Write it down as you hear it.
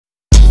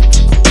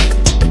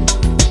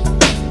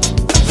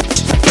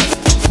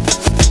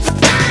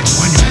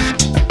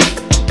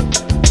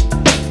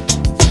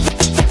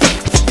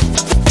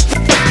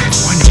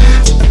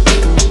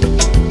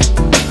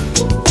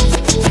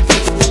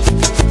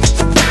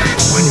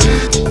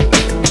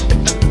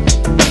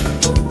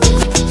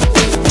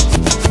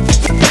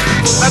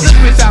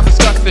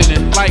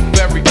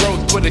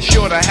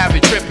but I have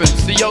it tripping.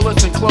 See, yo,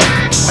 listen close.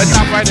 It's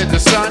not bright as the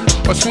sun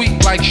or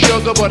sweet like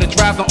sugar, but it's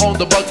rather on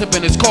the bug tip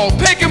and it's called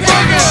Pickin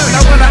Boogers.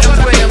 Now when I am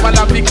playing, might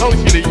not be kosher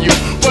to you,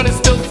 but it's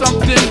still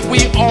something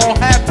we all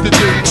have to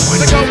do.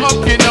 So go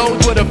up your nose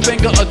with a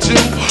finger or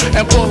two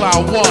and pull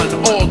out one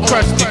all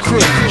crusty crew.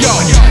 Yo,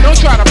 don't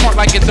try to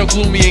front like it's so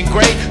gloomy and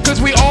gray,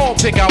 cause we all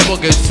pick our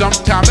boogers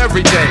sometime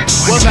every day.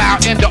 Whether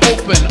out in the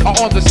open or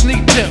on the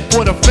sneak tip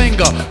with a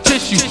finger,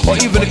 tissue,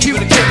 or even a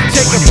Q-tip.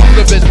 Take it from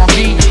the Biz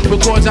Markie,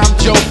 because I'm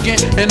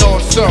joking. And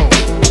also,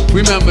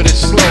 remember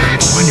this slogan.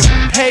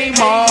 Hey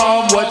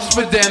mom, what's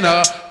for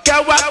dinner?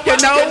 Go up your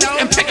nose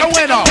and pick a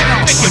winner.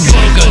 Pickin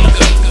Boogers.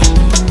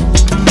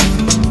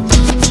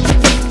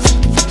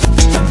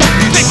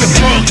 Pickin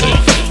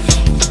Boogers.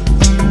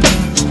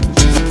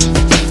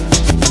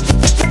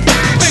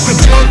 Pickin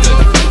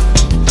Boogers.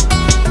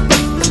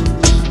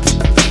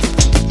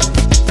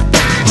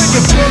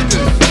 Pickin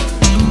Boogers.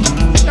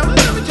 Now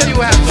let me tell you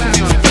what happened to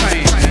me on the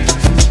plane.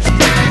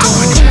 I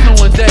was cooling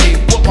one day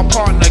with my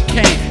partner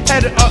Kane,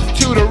 headed up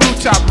to the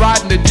rooftop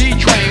riding the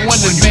D-train, when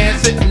this man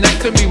sitting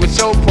next to me was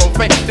so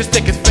profane to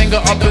stick his finger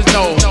up his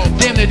nose,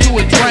 damn to do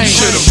a drain.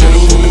 Should've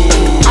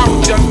moved, I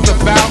was just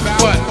about,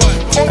 but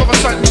all of a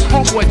sudden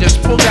homeboy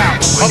just pulled out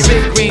a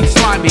big green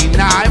slimy.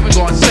 Nah, I ain't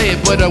gonna say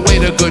it, but I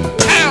weighed a good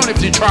pound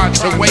if you tried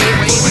to weigh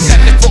it. He sat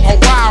there for a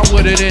while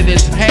with it in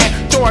his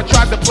hand, so I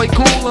tried to play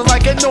cool and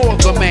like a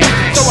Northern man.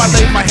 So I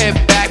laid my head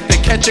back to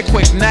catch a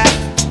quick nap.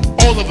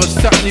 All of a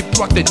sudden he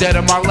plucked the dead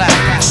in my lap.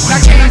 Now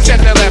Kane sat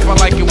there laughing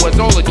like it was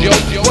all a joke,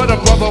 but a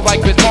brother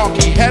like Biz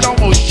Markie had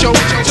almost choked.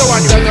 So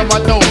I dug in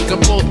my nose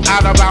and pulled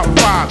out about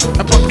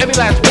 5 and plucked every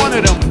last one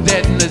of them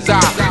dead in his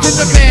eye. Then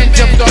the man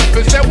jumped up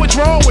and said, what's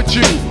wrong with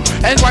you?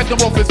 And wiped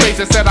him off his face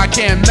and said, I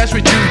can't mess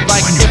with you.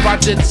 Like if I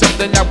did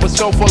something that was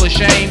so full of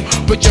shame.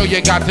 But yo,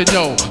 you got to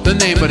know the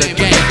name of the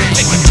game.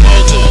 Pickin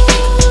Boogers.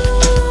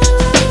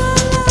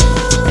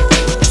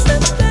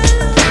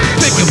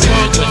 Pickin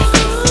Boogers.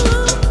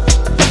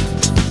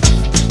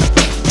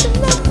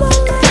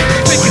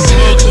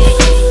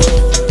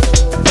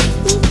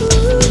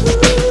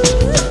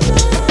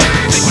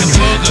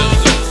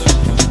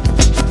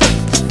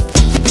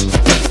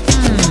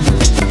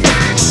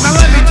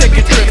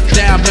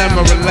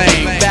 Memory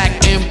lane, back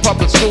in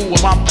public school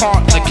with my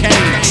partner Kane.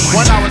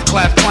 When I was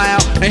class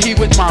clown and he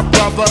was my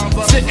brother,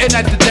 sitting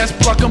at the desk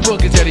plucking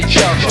boogers at each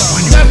other.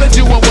 Never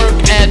doing work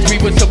as we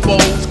were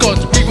supposed,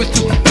 cause we was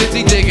too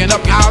busy digging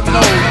up our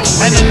nose.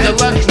 And in the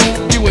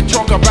lunchroom you would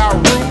talk about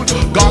rude,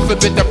 God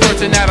forbid the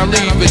person that'll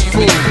leave his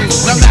food.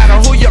 No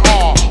matter who you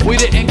are, we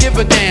didn't give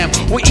a damn.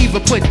 We even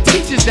put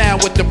teachers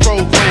down with the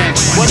program.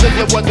 Whether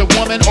you was a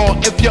woman or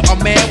if you're a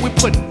man, we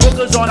put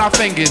boogers on our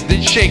fingers, then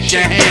shake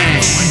your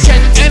hand.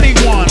 Catch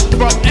anyone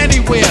from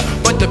anywhere,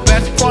 but the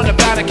best fun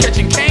about it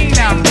catching Kane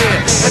out there.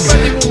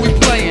 Especially when we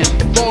playing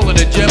ball in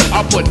the gym,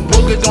 I put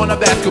boogers on a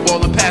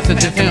basketball and pass it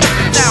to him.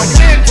 Now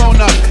we're grown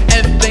up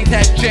and things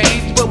have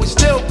changed, but we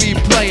still be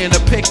playing the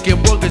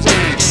Pickin Boogers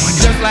game.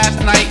 Just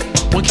last night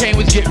when Kane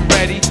was getting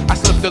ready, I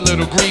slipped a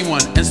little green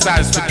one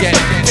inside spaghetti.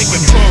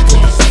 Pickin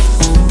Boogers.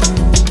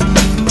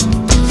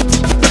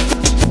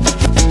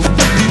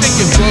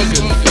 Pickin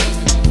Boogers.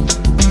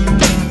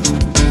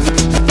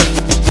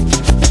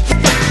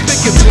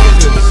 Pickin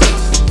Boogers.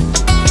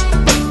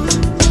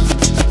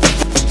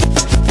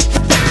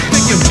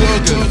 Pickin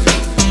Boogers.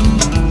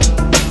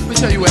 Let me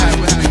tell you what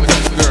happened to me with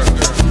this girl.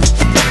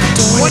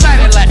 One night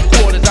at Latin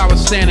Quarters, I was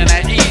standing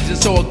at ease and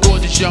saw a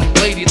gorgeous young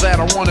lady that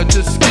I wanted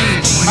to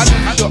squeeze. I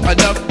knew sure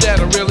enough that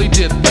I really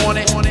did want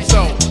it,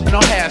 so no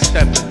half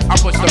stepping, I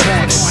pushed her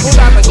on it. Pulled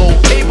out the gold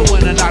table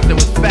when the knot that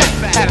was fat.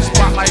 Had a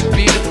spotlight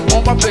beater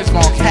on my Biz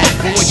Markie hat.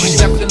 But when she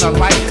stepped in the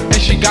light and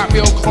she got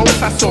real close,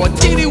 I saw a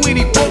teeny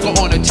weeny booger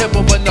on the tip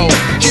of her nose.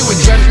 She was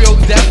dressed real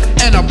deaf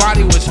and her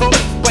body was hooked,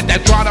 but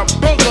that dried up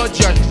booger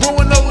just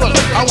ruined the look.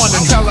 I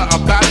wanted to tell her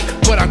about it,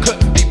 but I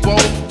couldn't be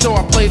bold, so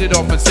I played it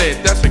off and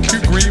said, that's a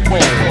cute green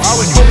mole. I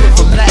was hoping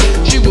from that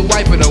she would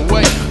wipe it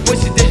away, but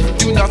she didn't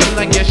do nothing.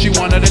 I guess she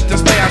wanted it to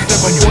stay. I said,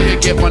 before you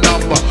get my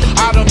number,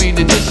 I don't mean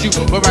to diss you,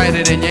 but write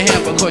it in your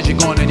hand because you're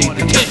gonna need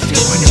the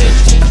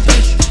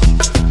tissue.